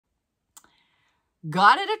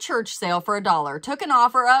Got it at a church sale for $1, took an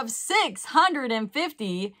offer of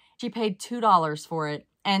 $650. She paid $2 for it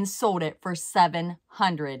and sold it for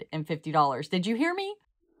 $750. Did you hear me?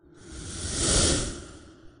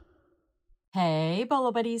 Hey,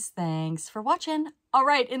 Bolo buddies, thanks for watching. All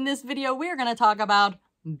right, in this video, we're going to talk about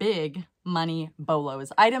big money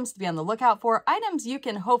bolos, items to be on the lookout for, items you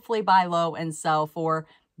can hopefully buy low and sell for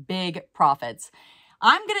big profits.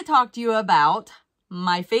 I'm going to talk to you about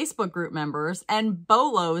my Facebook group members and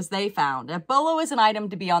bolos they found. A bolo is an item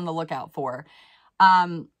to be on the lookout for.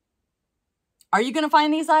 Are you going to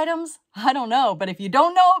find these items? I don't know, but if you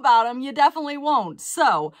don't know about them, you definitely won't.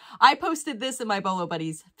 So I posted this in my Bolo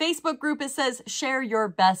Buddies Facebook group. It says, share your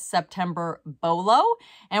best September bolo.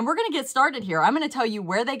 And we're going to get started here. I'm going to tell you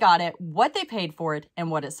where they got it, what they paid for it, and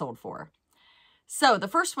what it sold for. So the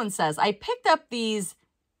first one says, I picked up these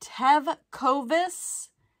T-Covis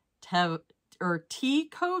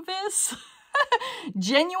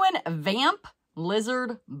genuine vamp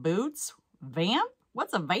lizard boots. Vamp?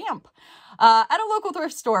 What's a vamp? At a local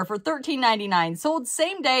thrift store for $13.99. Sold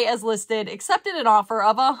same day as listed. Accepted an offer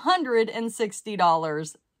of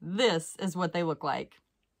 $160. This is what they look like.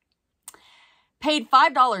 Paid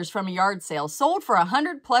 $5 from a yard sale. Sold for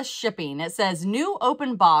 $100 plus shipping. It says new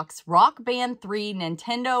open box Rock Band 3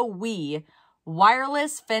 Nintendo Wii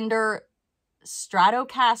wireless Fender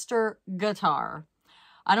Stratocaster guitar.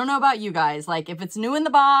 I don't know about you guys. Like if it's new in the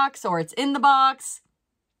box or it's in the box,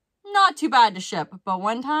 not too bad to ship. But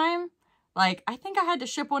one time, like I think I had to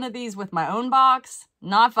ship one of these with my own box.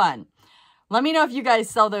 Not fun. Let me know if you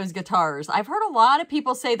guys sell those guitars. I've heard a lot of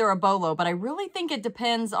people say they're a bolo, but I really think it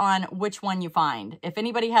depends on which one you find. If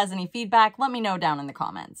anybody has any feedback, let me know down in the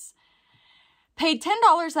comments. Paid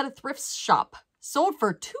 $10 at a thrift shop. Sold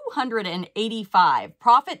for $285.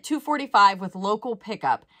 Profit $245 with local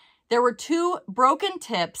pickup. There were 2 broken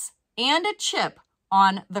tips and a chip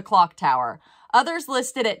on the clock tower. Others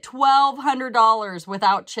listed at $1,200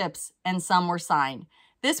 without chips, and some were signed.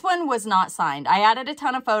 This one was not signed. I added a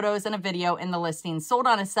ton of photos and a video in the listing. Sold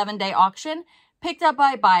on a 7-day auction. Picked up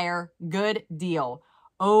by buyer. Good deal.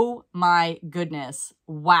 Oh my goodness.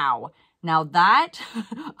 Wow. Now that,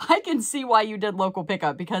 I can see why you did local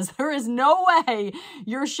pickup because there is no way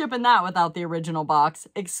you're shipping that without the original box.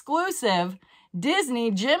 Exclusive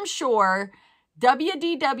Disney Jim Shore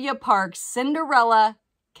WDW Park Cinderella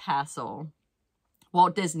Castle.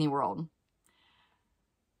 Walt Disney World.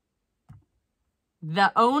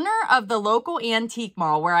 The owner of the local antique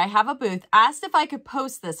mall where I have a booth asked if I could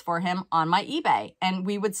post this for him on my eBay and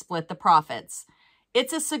we would split the profits.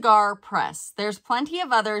 It's a cigar press. There's plenty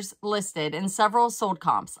of others listed and several sold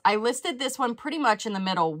comps. I listed this one pretty much in the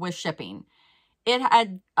middle with shipping. It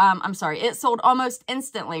had, it sold almost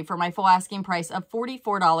instantly for my full asking price of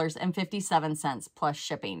 $44.57 plus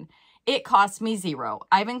shipping. It cost me $0.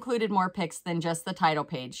 I've included more pics than just the title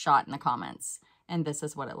page shot in the comments. And this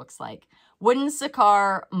is what it looks like. Wooden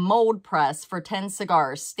cigar mold press for 10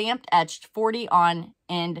 cigars. Stamped etched 40 on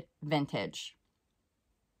end vintage.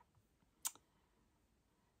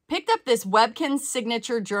 Picked up this Webkinz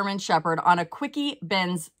signature German Shepherd on a quickie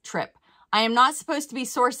Benz trip. I am not supposed to be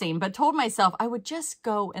sourcing, but told myself I would just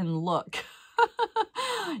go and look.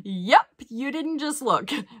 Yep, you didn't just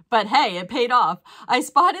look. But hey, it paid off. I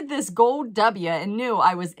spotted this gold W and knew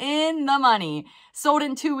I was in the money. Sold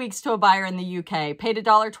in 2 weeks to a buyer in the UK. Paid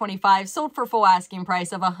 $1.25. Sold for full asking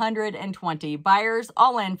price of $120. Buyers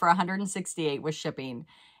all in for $168 with shipping.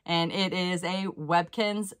 And it is a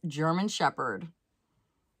Webkinz German Shepherd.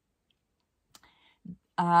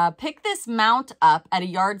 Picked this mount up at a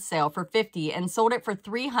yard sale for $50 and sold it for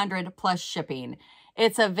 $300 plus shipping.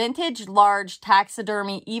 It's a vintage large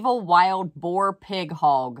taxidermy evil wild boar pig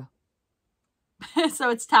hog. So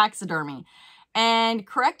it's taxidermy. And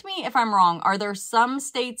correct me if I'm wrong. Are there some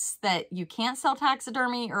states that you can't sell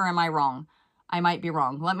taxidermy or am I wrong? I might be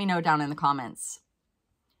wrong. Let me know down in the comments.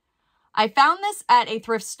 I found this at a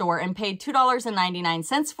thrift store and paid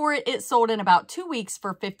 $2.99 for it. It sold in about 2 weeks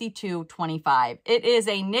for $52.25. It is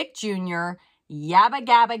a Nick Jr. Yabba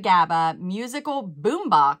Gabba Gabba musical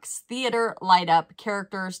boombox theater light up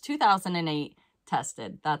characters 2008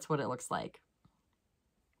 tested. That's what it looks like.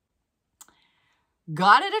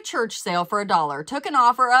 Got it at a church sale for $1. Took an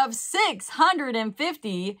offer of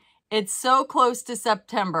 $650. It's so close to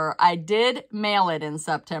September. I did mail it in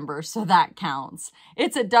September, so that counts.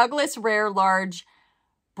 It's a Douglas Rare Large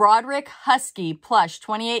Broderick Husky plush,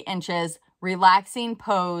 28 inches, relaxing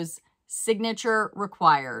pose, signature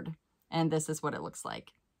required. And this is what it looks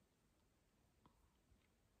like.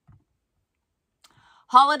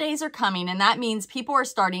 Holidays are coming, and that means people are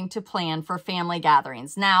starting to plan for family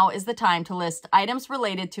gatherings. Now is the time to list items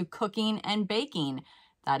related to cooking and baking.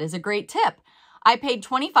 That is a great tip. I paid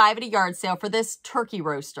 $25 at a yard sale for this turkey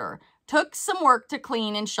roaster. Took some work to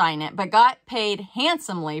clean and shine it, but got paid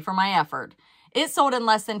handsomely for my effort. It sold in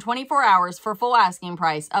less than 24 hours for full asking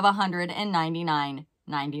price of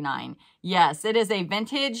 $199.99. Yes, it is a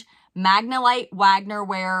vintage Magnalite Wagner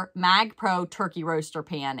Ware Mag Pro turkey roaster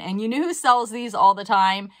pan. And you know who sells these all the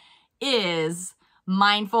time? Is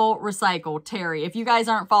Mindful Recycle, Terry. If you guys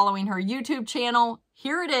aren't following her YouTube channel,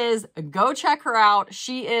 here it is. Go check her out.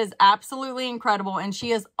 She is absolutely incredible, and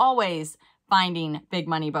she is always finding big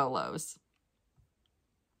money bolos.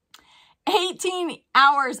 18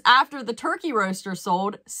 hours after the turkey roaster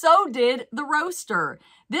sold, so did the roaster.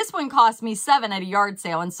 This one cost me $7 at a yard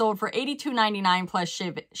sale and sold for $82.99 plus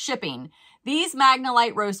shipping. These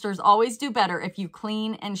Magnalite roasters always do better if you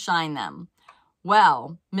clean and shine them.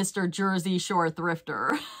 Well, Mr. Jersey Shore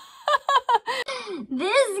thrifter.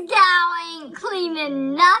 This gal ain't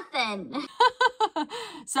cleaning nothing.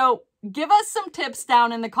 So give us some tips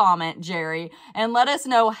down in the comment, Jerry, and let us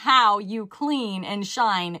know how you clean and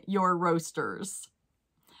shine your roasters.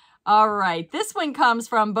 All right, this one comes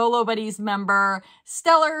from Bolo Buddies member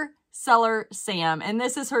Stellar Seller Sam, and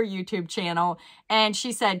this is her YouTube channel. And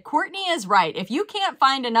she said, Courtney is right. If you can't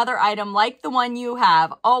find another item like the one you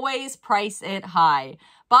have, always price it high.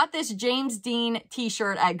 Bought this James Dean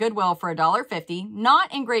t-shirt at Goodwill for $1.50,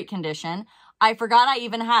 not in great condition. I forgot I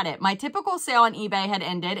even had it. My typical sale on eBay had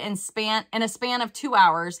ended in a span of 2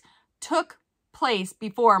 hours, took place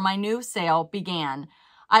before my new sale began.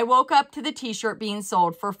 I woke up to the t-shirt being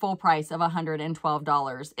sold for full price of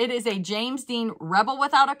 $112. It is a James Dean Rebel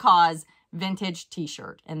Without a Cause vintage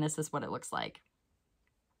t-shirt, and this is what it looks like.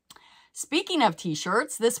 Speaking of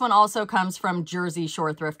t-shirts, this one also comes from Jersey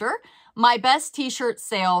Shore Thrifter. My best t-shirt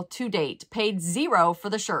sale to date. Paid $0 for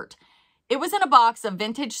the shirt. It was in a box of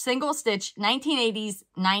vintage single-stitch 1980s,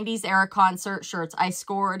 90s era concert shirts I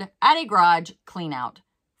scored at a garage clean-out.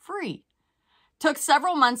 Free. Took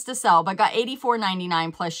several months to sell, but got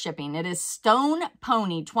 $84.99 plus shipping. It is Stone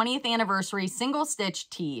Pony 20th Anniversary Single-Stitch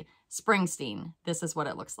Tee, Springsteen. This is what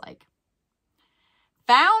it looks like.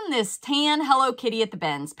 Found this tan Hello Kitty at the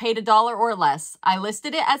bins. Paid $1 or less. I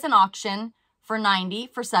listed it as an auction for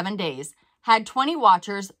 $90 for 7 days. Had 20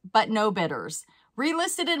 watchers, but no bidders.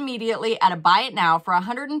 Relisted it immediately at a buy it now for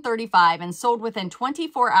 $135 and sold within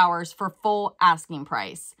 24 hours for full asking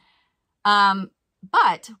price.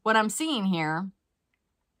 But what I'm seeing here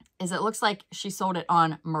is it looks like she sold it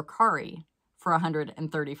on Mercari for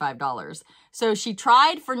 $135. So she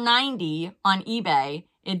tried for $90 on eBay.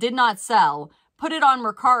 It did not sell. Put it on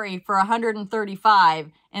Mercari for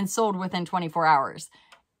 $135 and sold within 24 hours.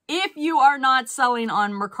 If you are not selling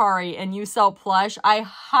on Mercari and you sell plush, I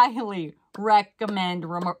highly recommend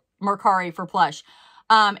Mercari for plush.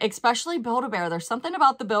 Especially Build-A-Bear. There's something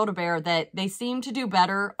about the Build-A-Bear that they seem to do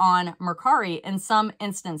better on Mercari in some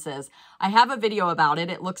instances. I have a video about it.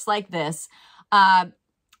 It looks like this. I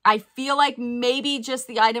feel like maybe just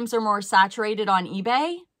the items are more saturated on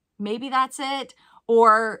eBay. Maybe that's it.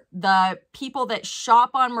 Or the people that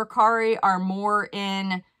shop on Mercari are more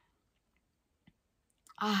in,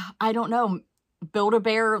 I don't know,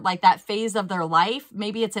 Build-A-Bear, like that phase of their life.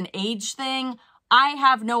 Maybe it's an age thing. I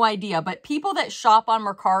have no idea, but people that shop on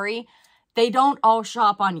Mercari, they don't all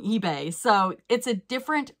shop on eBay. So it's a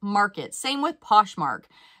different market. Same with Poshmark.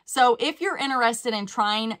 So if you're interested in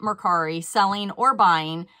trying Mercari, selling or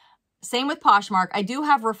buying, same with Poshmark, I do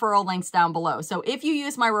have referral links down below. So if you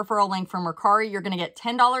use my referral link from Mercari, you're going to get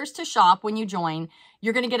 $10 to shop when you join.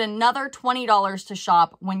 You're going to get another $20 to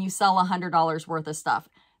shop when you sell $100 worth of stuff.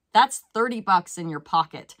 That's $30 in your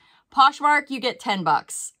pocket. Poshmark, you get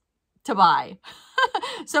 $10 to buy.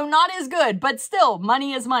 So not as good, but still,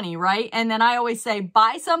 money is money, right? And then I always say,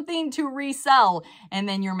 buy something to resell, and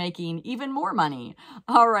then you're making even more money.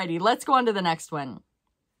 Alrighty, let's go on to the next one.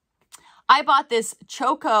 I bought this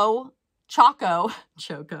Choco cat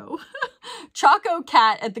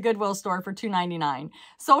at the Goodwill store for $2.99.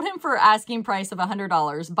 Sold him for asking price of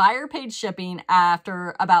 $100. Buyer paid shipping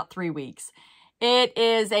after about 3 weeks. It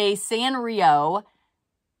is a Sanrio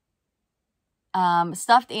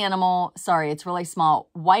stuffed animal. Sorry, it's really small.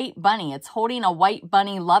 White bunny. It's holding a white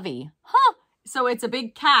bunny lovey. Huh. So it's a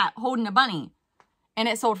big cat holding a bunny. And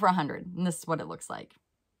it sold for $100. And this is what it looks like.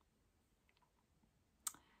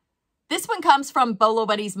 This one comes from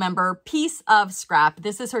BoloBuddies member Piece of Scrap.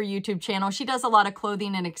 This is her YouTube channel. She does a lot of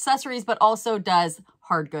clothing and accessories, but also does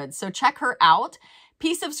hard goods. So check her out.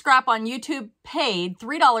 Piece of Scrap on YouTube paid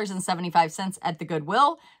 $3.75 at the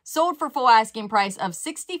Goodwill, sold for full asking price of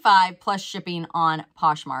 $65 plus shipping on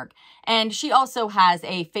Poshmark. And she also has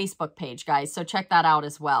a Facebook page, guys, so check that out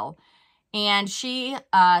as well. And she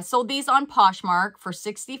sold these on Poshmark for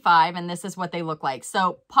 $65, and this is what they look like.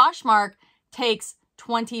 So Poshmark takes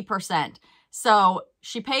 20%. So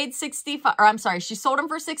she paid $65, or I'm sorry, she sold them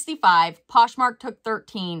for $65. Poshmark took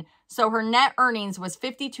 $13. So her net earnings was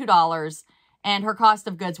 $52 and her cost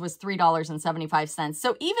of goods was $3.75.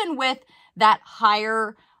 So even with that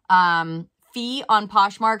higher fee on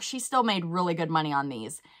Poshmark, she still made really good money on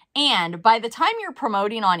these. And by the time you're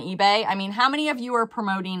promoting on eBay, I mean, how many of you are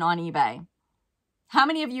promoting on eBay? How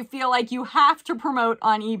many of you feel like you have to promote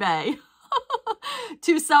on eBay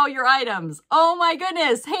to sell your items? Oh my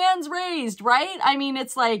goodness, hands raised, right? I mean,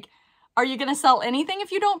 it's like, are you going to sell anything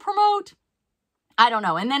if you don't promote? I don't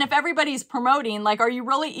know. And then if everybody's promoting, like, are you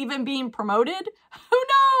really even being promoted? Who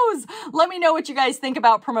knows? Let me know what you guys think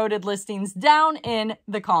about promoted listings down in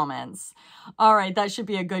the comments. All right, that should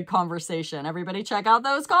be a good conversation. Everybody check out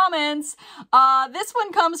those comments. This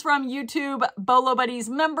one comes from YouTube BoloBuddies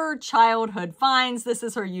member Childhood Finds. This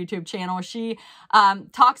is her YouTube channel. She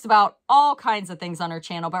talks about all kinds of things on her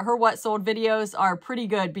channel, but her What Sold videos are pretty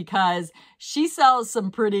good because she sells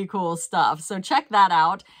some pretty cool stuff. So check that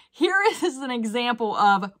out. Here is an example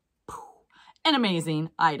of an amazing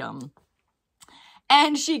item.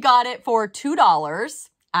 And she got it for $2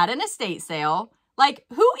 at an estate sale. Like,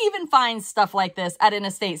 who even finds stuff like this at an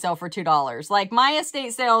estate sale for $2? Like, my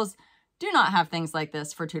estate sales do not have things like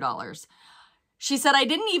this for $2. She said, I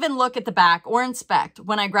didn't even look at the back or inspect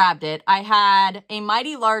when I grabbed it. I had a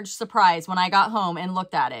mighty large surprise when I got home and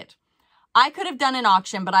looked at it. I could have done an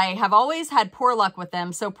auction, but I have always had poor luck with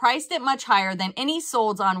them, so priced it much higher than any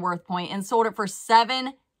solds on WorthPoint and sold it for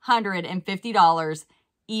 $750,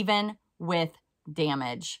 even with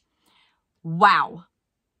damage. Wow.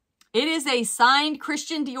 It is a signed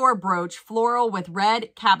Christian Dior brooch, floral with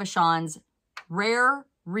red cabochons, rare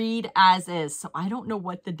read as is. So I don't know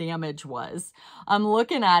what the damage was. I'm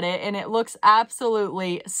looking at it and it looks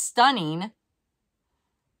absolutely stunning.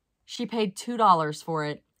 She paid $2 for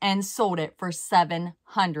it and sold it for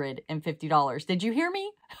 $750. Did you hear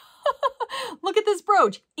me? Look at this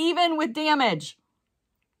brooch, even with damage.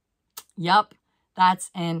 Yep, that's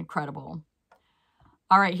incredible.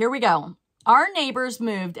 All right, here we go. Our neighbors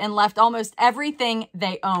moved and left almost everything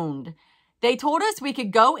they owned. They told us we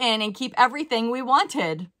could go in and keep everything we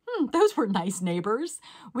wanted. Those were nice neighbors.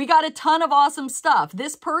 We got a ton of awesome stuff.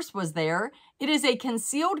 This purse was there. It is a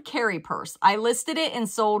concealed carry purse. I listed it and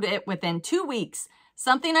sold it within 2 weeks.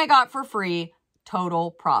 Something I got for free, total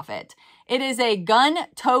profit. It is a gun,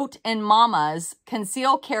 tote, and mama's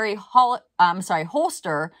concealed carry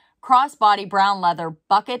holster, crossbody brown leather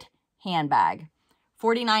bucket handbag,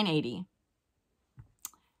 $49.80.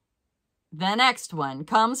 The next one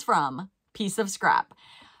comes from Piece of Scrap.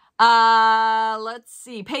 Let's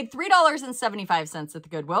see. Paid $3.75 at the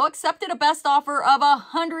Goodwill. Accepted a best offer of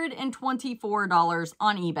 $124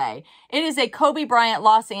 on eBay. It is a Kobe Bryant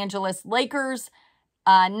Los Angeles Lakers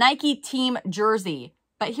Nike team jersey.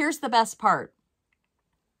 But here's the best part.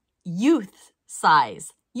 Youth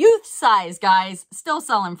size. Youth size, guys. Still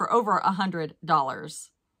selling for over $100.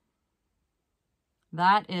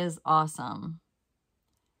 That is awesome.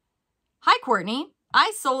 Hi, Courtney.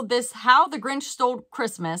 I sold this How the Grinch Stole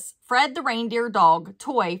Christmas Fred the Reindeer Dog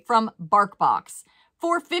toy from BarkBox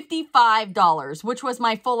for $55, which was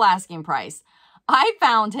my full asking price. I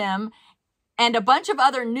found him and a bunch of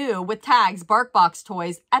other new with tags BarkBox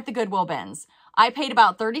toys at the Goodwill bins. I paid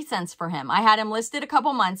about 30 cents for him. I had him listed a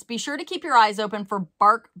couple months. Be sure to keep your eyes open for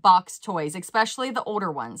BarkBox toys, especially the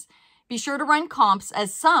older ones. Be sure to run comps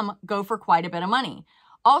as some go for quite a bit of money.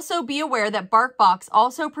 Also, be aware that BarkBox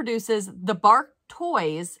also produces the Bark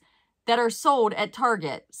toys that are sold at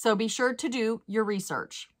Target, so be sure to do your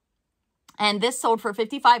research. And this sold for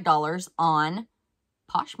 $55 on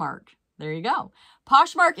Poshmark. There you go.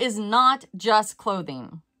 Poshmark is not just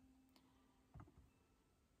clothing.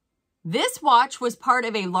 This watch was part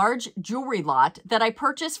of a large jewelry lot that I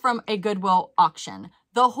purchased from a Goodwill auction.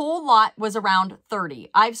 The whole lot was around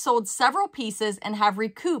 $30. I've sold several pieces and have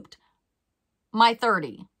recouped my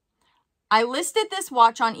 $30. I listed this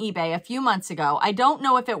watch on eBay a few months ago. I don't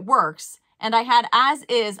know if it works, and I had as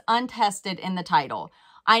is untested in the title.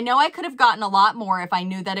 I know I could have gotten a lot more if I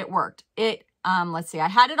knew that it worked. Let's see, I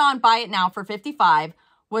had it on Buy It Now for $55,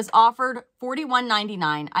 was offered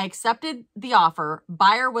 $41.99. I accepted the offer.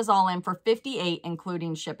 Buyer was all in for $58,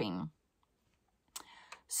 including shipping.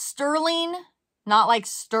 sterling, not like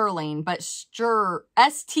sterling, but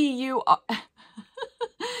S-T-U...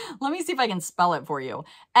 Let me see if I can spell it for you.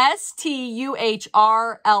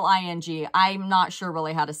 S-T-U-H-R-L-I-N-G. I'm not sure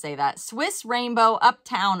really how to say that. Swiss Rainbow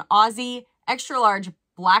Uptown Aussie extra large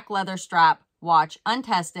black leather strap watch,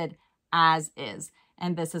 untested as is.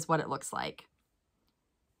 And this is what it looks like.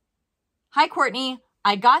 Hi, Courtney.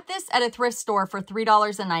 I got this at a thrift store for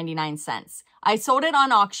 $3.99. I sold it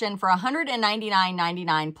on auction for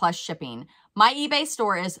 $199.99 plus shipping. My eBay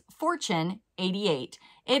store is Fortune88.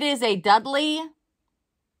 It is a Dudley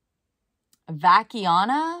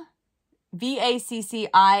Vacciana, V-A-C-C-I-A-N-N-A,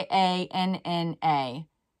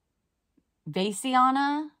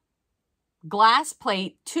 Vacciana, glass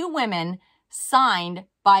plate, 2 women, signed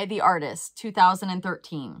by the artist,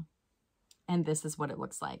 2013. And this is what it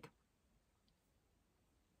looks like.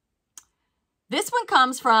 This one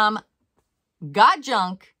comes from Got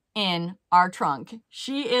Junk in Our Trunk.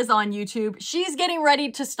 She is on YouTube. She's getting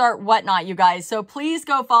ready to start Whatnot, you guys. So please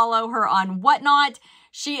go follow her on Whatnot.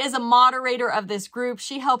 She is a moderator of this group.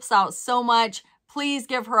 She helps out so much. Please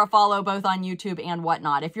give her a follow both on YouTube and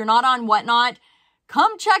Whatnot. If you're not on Whatnot,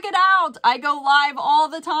 come check it out. I go live all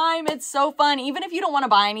the time. It's so fun. Even if you don't want to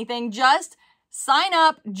buy anything, just sign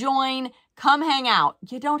up, join, come hang out.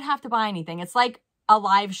 You don't have to buy anything. It's like a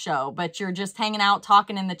live show, but you're just hanging out,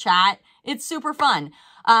 talking in the chat. It's super fun.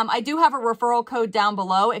 I do have a referral code down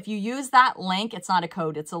below. If you use that link, it's not a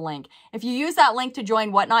code, it's a link. If you use that link to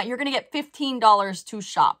join Whatnot, you're going to get $15 to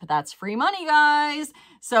shop. That's free money, guys.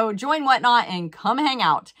 So join Whatnot and come hang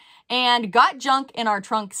out. And Got Junk in Our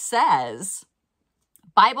Trunk says,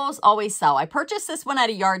 Bibles always sell. I purchased this one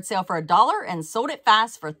at a yard sale for $1 and sold it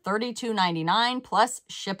fast for $32.99 plus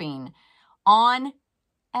shipping on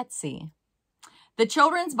Etsy. The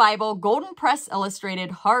Children's Bible, Golden Press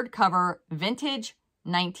Illustrated, hardcover, vintage,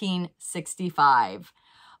 1965.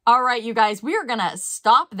 All right, you guys, we are going to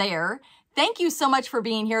stop there. Thank you so much for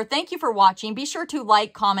being here. Thank you for watching. Be sure to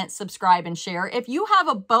like, comment, subscribe, and share. If you have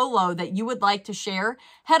a Bolo that you would like to share,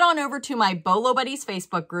 head on over to my Bolo Buddies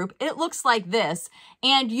Facebook group. It looks like this,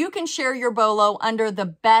 and you can share your Bolo under the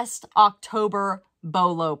best October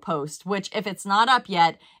Bolo post, which if it's not up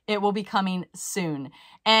yet, it will be coming soon.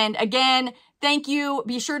 And again, thank you.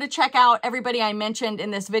 Be sure to check out everybody I mentioned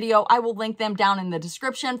in this video. I will link them down in the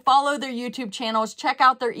description. Follow their YouTube channels. Check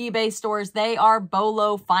out their eBay stores. They are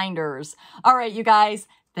Bolo finders. All right, you guys,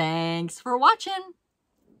 thanks for watching.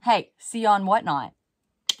 Hey, see you on Whatnot.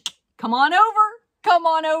 Come on over. Come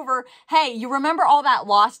on over. Hey, you remember all that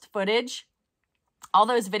lost footage? All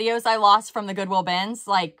those videos I lost from the Goodwill bins,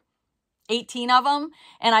 like 18 of them,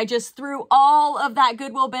 and I just threw all of that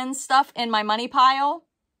Goodwill bin stuff in my money pile.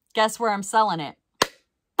 Guess where I'm selling it?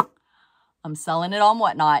 I'm selling it on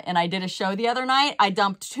Whatnot. And I did a show the other night. I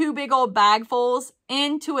dumped 2 big old bagfuls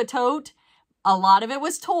into a tote. A lot of it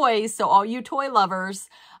was toys. So all you toy lovers,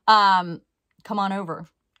 come on over,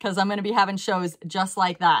 because I'm going to be having shows just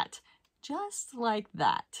like that. Just like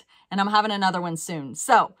that. And I'm having another one soon.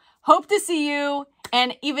 So hope to see you.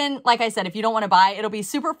 And even, like I said, if you don't want to buy, it'll be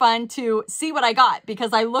super fun to see what I got,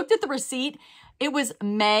 because I looked at the receipt. It was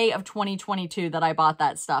May of 2022 that I bought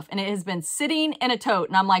that stuff, and it has been sitting in a tote.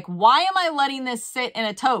 And I'm like, why am I letting this sit in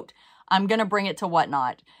a tote? I'm going to bring it to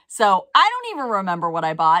Whatnot. So I don't even remember what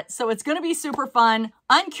I bought. So it's going to be super fun,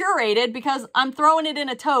 uncurated, because I'm throwing it in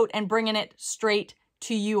a tote and bringing it straight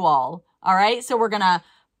to you all. All right. So we're going to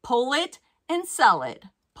pull it and sell it.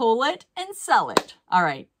 Pull it and sell it. All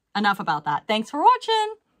right. Enough about that. Thanks for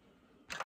watching.